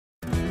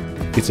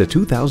It's a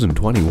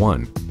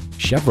 2021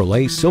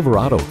 Chevrolet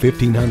Silverado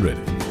 1500.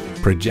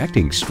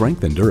 Projecting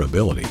strength and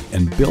durability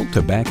and built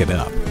to back it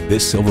up,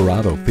 this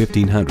Silverado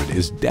 1500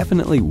 is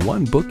definitely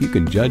one book you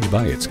can judge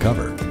by its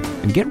cover.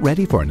 And get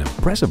ready for an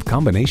impressive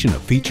combination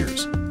of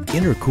features: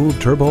 intercooled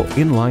turbo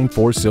inline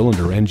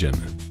 4-cylinder engine,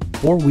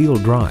 4-wheel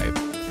drive,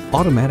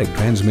 automatic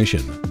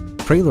transmission,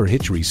 trailer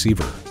hitch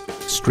receiver,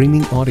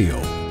 streaming audio,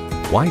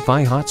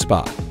 Wi-Fi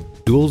hotspot,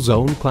 dual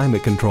zone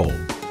climate control,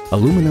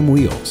 aluminum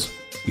wheels,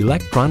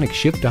 electronic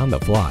shift on the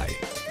fly,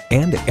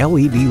 and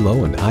LED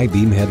low and high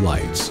beam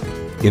headlights.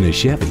 In a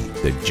Chevy,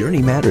 the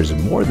journey matters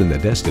more than the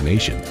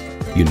destination.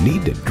 You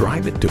need to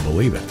drive it to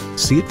believe it.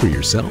 See it for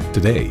yourself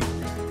today.